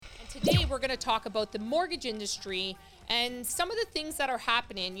Today we're going to talk about the mortgage industry and some of the things that are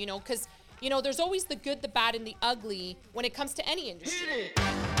happening, because, there's always the good, the bad, and the ugly when it comes to any industry.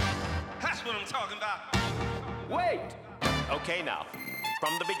 That's what I'm talking about. Wait! Okay, now,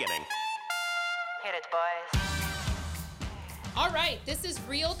 from the beginning. Hit it, boys. All right, this is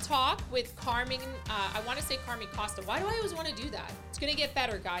Real Talk with Carmen, I want to say Carmen Costa. Why do I always want to do that? It's going to get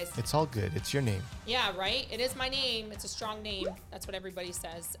better, guys. It's all good. It's your name. Yeah, right? It is my name. It's a strong name. That's what everybody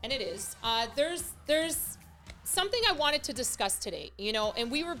says. And it is. There's something I wanted to discuss today,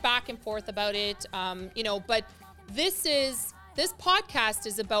 and we were back and forth about it, but this podcast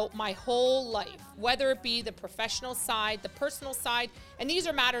is about my whole life, whether it be the professional side, the personal side, and these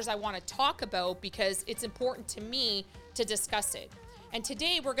are matters I want to talk about because it's important to me to discuss it. And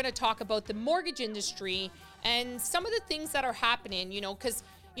today we're going to talk about the mortgage industry and some of the things that are happening, because,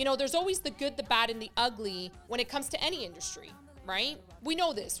 there's always the good, the bad, and the ugly when it comes to any industry, right? We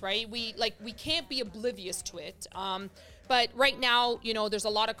know this, right? We can't be oblivious to it. But right now, there's a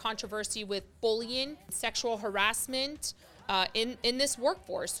lot of controversy with bullying, sexual harassment, in this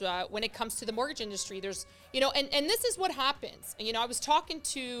workforce when it comes to the mortgage industry. There's, and this is what happens. I was talking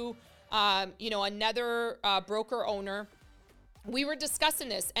to, another broker owner. We were discussing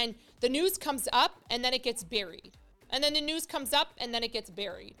this, and the news comes up and then it gets buried. And then the news comes up and then it gets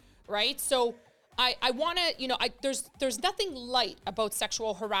buried, right? So I want to, there's nothing light about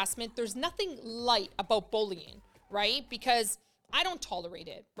sexual harassment. There's nothing light about bullying, right? Because I don't tolerate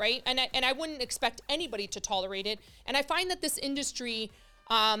it, right? And I wouldn't expect anybody to tolerate it. And I find that this industry,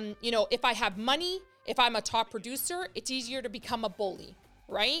 if I have money, if I'm a top producer, it's easier to become a bully,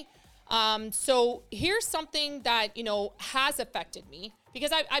 right? So here's something that, has affected me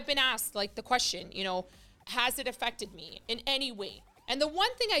because I've been asked the question, has it affected me in any way? And the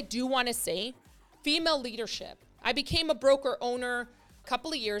one thing I do want to say, female leadership. I became a broker owner a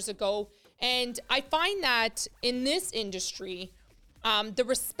couple of years ago, and I find that in this industry, the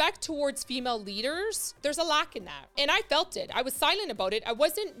respect towards female leaders, there's a lack in that. And I felt it. I was silent about it. I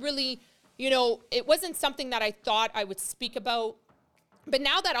wasn't really, it wasn't something that I thought I would speak about. But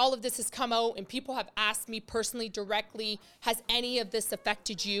now that all of this has come out and people have asked me personally, directly, has any of this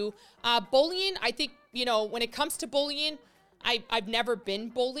affected you? Bullying, I think, when it comes to bullying, I've never been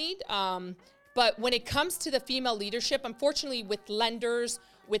bullied. But when it comes to the female leadership, unfortunately with lenders,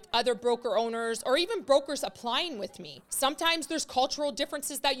 with other broker owners, or even brokers applying with me, sometimes there's cultural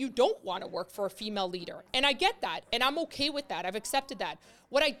differences that you don't want to work for a female leader. And I get that, and I'm okay with that. I've accepted that.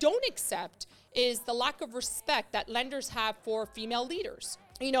 What I don't accept is the lack of respect that lenders have for female leaders.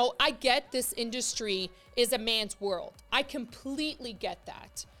 I get this industry is a man's world. I completely get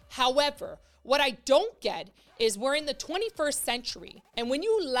that. However, what I don't get is we're in the 21st century, and when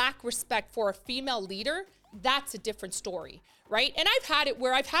you lack respect for a female leader, that's a different story, right? And I've had it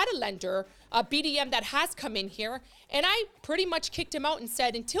where I've had a lender, a BDM that has come in here, and I pretty much kicked him out and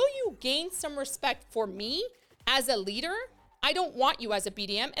said, until you gain some respect for me as a leader, I don't want you as a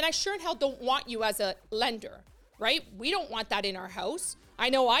BDM, and I sure in hell don't want you as a lender, right? We don't want that in our house. I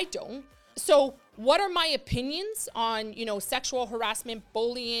know I don't. So what are my opinions on, sexual harassment,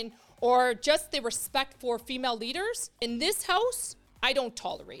 bullying, or just the respect for female leaders? In this house, I don't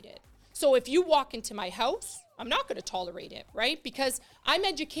tolerate it. So if you walk into my house, I'm not going to tolerate it, right? Because I'm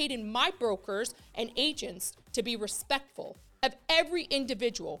educating my brokers and agents to be respectful of every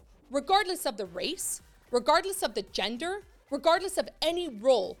individual, regardless of the race, regardless of the gender, regardless of any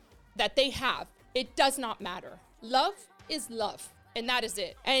role that they have. It does not matter. Love is love, and that is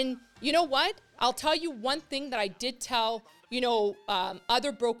it. And you know what? I'll tell you one thing that I did tell,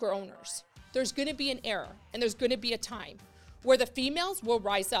 other broker owners. There's going to be an era, and there's going to be a time where the females will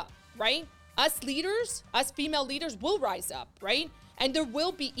rise up, right? Us leaders, us female leaders will rise up, right? And there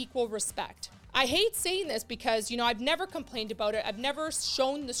will be equal respect. I hate saying this because, I've never complained about it. I've never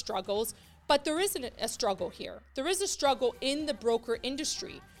shown the struggles, but there isn't a struggle here. There is a struggle in the broker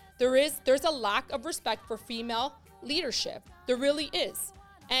industry. There's a lack of respect for female leadership. There really is.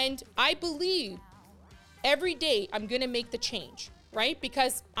 And I believe every day I'm going to make the change, right?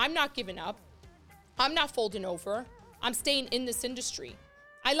 Because I'm not giving up. I'm not folding over. I'm staying in this industry.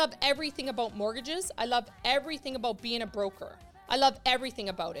 I love everything about mortgages. I love everything about being a broker. I love everything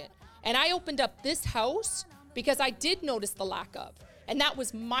about it. And I opened up this house because I did notice the lack of. And that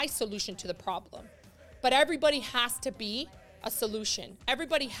was my solution to the problem. But everybody has to be a solution.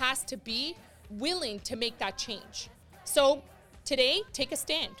 Everybody has to be willing to make that change. So today, take a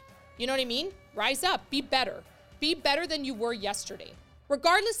stand. You know what I mean? Rise up, be better. Be better than you were yesterday.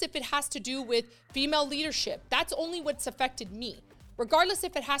 Regardless if it has to do with female leadership, that's only what's affected me. Regardless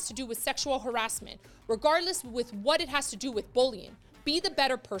if it has to do with sexual harassment, regardless with what it has to do with bullying, Be the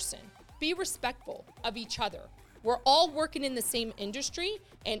better person. Be respectful of each other. We're all working in the same industry,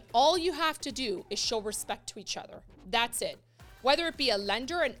 and all you have to do is show respect to each other. That's it. Whether it be a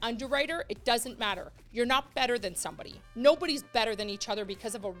lender, an underwriter, it doesn't matter. You're not better than somebody. Nobody's better than each other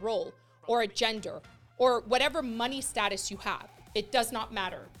because of a role or a gender or whatever money status you have. It does not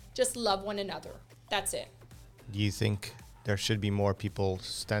matter. Just love one another. That's it. Do you think there should be more people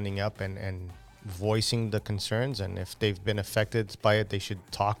standing up and voicing the concerns, and if they've been affected by it, they should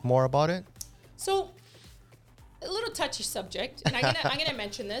talk more about it? So, a little touchy subject, and I'm gonna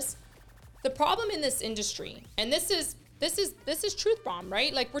mention this. The problem in this industry, and this is truth bomb,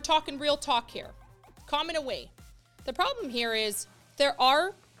 right? Like, we're talking real talk here. Comment away. The problem here is there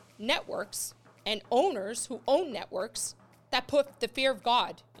are networks and owners who own networks that put the fear of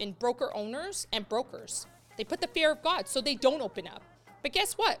God in broker owners and brokers. They put the fear of God so they don't open up. But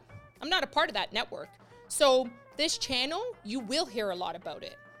guess what? I'm not a part of that network. So this channel, you will hear a lot about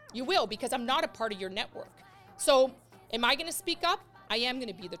it. You will, because I'm not a part of your network. So am I gonna speak up? I am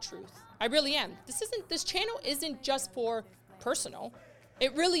gonna be the truth. I really am. This channel isn't just for personal.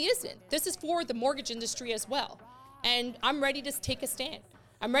 It really isn't. This is for the mortgage industry as well. And I'm ready to take a stand.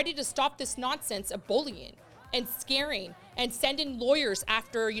 I'm ready to stop this nonsense of bullying and scaring and sending lawyers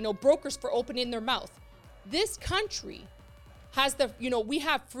after, brokers for opening their mouth. This country has we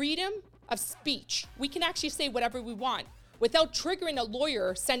have freedom of speech. We can actually say whatever we want without triggering a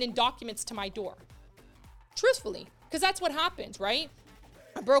lawyer sending documents to my door. Truthfully, because that's what happens, right?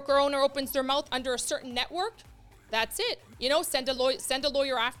 A broker owner opens their mouth under a certain network. That's it. Send a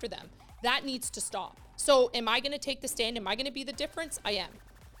lawyer after them. That needs to stop. So am I going to take the stand? Am I going to be the difference? I am.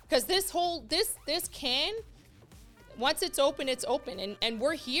 Because this can, once it's open, it's open. And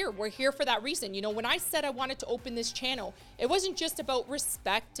we're here. We're here for that reason. When I said I wanted to open this channel, it wasn't just about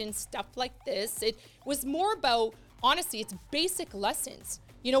respect and stuff like this. It was more about, honestly, it's basic lessons.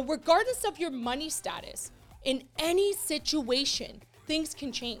 Regardless of your money status, in any situation, things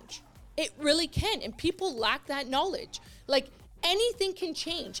can change. It really can. And people lack that knowledge. Like, anything can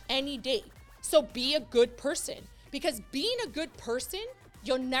change any day. So be a good person. Because being a good person,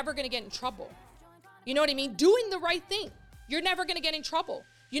 you're never going to get in trouble. You know what I mean? Doing the right thing, you're never going to get in trouble.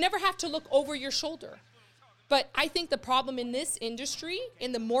 You never have to look over your shoulder. But I think the problem in this industry,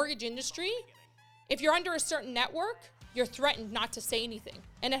 in the mortgage industry, if you're under a certain network, you're threatened not to say anything.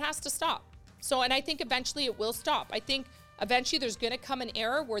 And it has to stop. And I think eventually it will stop. I think eventually there's going to come an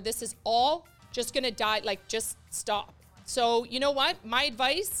era where this is all just going to die, just stop. So you know what? My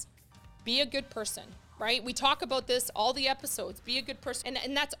advice, be a good person. Right? We talk about this all the episodes. Be a good person.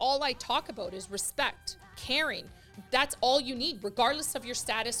 And that's all I talk about is respect, caring. That's all you need, regardless of your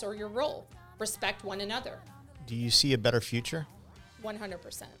status or your role. Respect one another. Do you see a better future?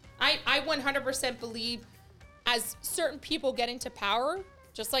 100%. I 100% believe as certain people get into power,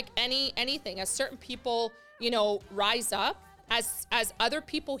 just like anything, as certain people, rise up, as other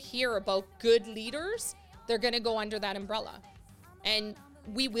people hear about good leaders, they're going to go under that umbrella. And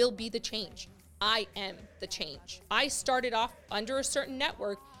we will be the change. I am the change. I started off under a certain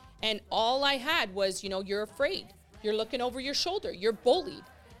network, and all I had was, you're afraid. You're looking over your shoulder. You're bullied.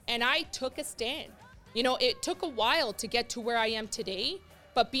 And I took a stand. It took a while to get to where I am today,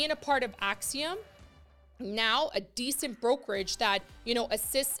 but being a part of Axiom, now a decent brokerage that,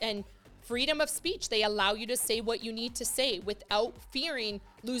 assists and freedom of speech. They allow you to say what you need to say without fearing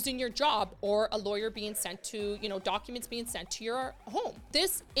losing your job or a lawyer being sent to, documents being sent to your home.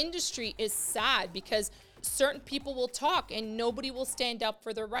 This industry is sad because certain people will talk and nobody will stand up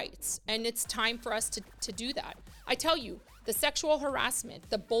for their rights. And it's time for us to do that. I tell you, the sexual harassment,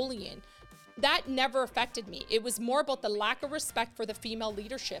 the bullying, that never affected me. It was more about the lack of respect for the female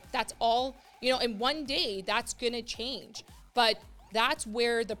leadership. That's all, and one day that's going to change. But that's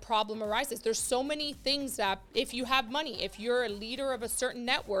where the problem arises. There's so many things that if you have money, if you're a leader of a certain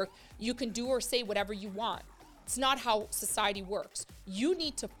network, you can do or say whatever you want. It's not how society works. You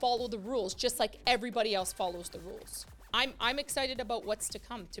need to follow the rules just like everybody else follows the rules. I'm excited about what's to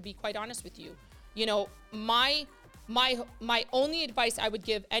come, to be quite honest with you. My only advice I would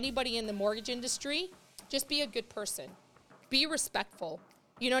give anybody in the mortgage industry, just be a good person. Be respectful.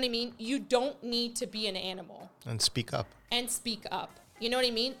 You know what I mean? You don't need to be an animal. And speak up. You know what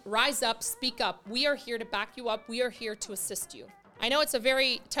I mean? Rise up, speak up. We are here to back you up. We are here to assist you. I know it's a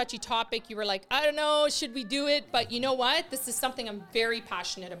very touchy topic. You were like, I don't know, should we do it? But you know what? This is something I'm very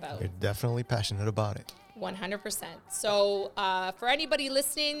passionate about. You're definitely passionate about it. 100%. So for anybody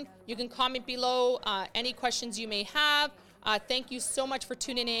listening, you can comment below any questions you may have. Thank you so much for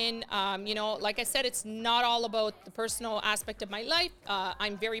tuning in. Like I said, it's not all about the personal aspect of my life.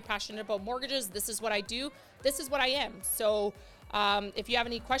 I'm very passionate about mortgages. This is what I do. This is what I am. So If you have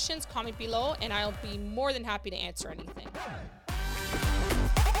any questions, comment below, and I'll be more than happy to answer anything.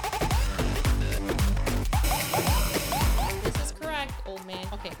 This is correct, old man.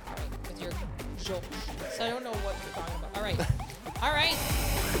 Okay, all right, with your joke. So I don't know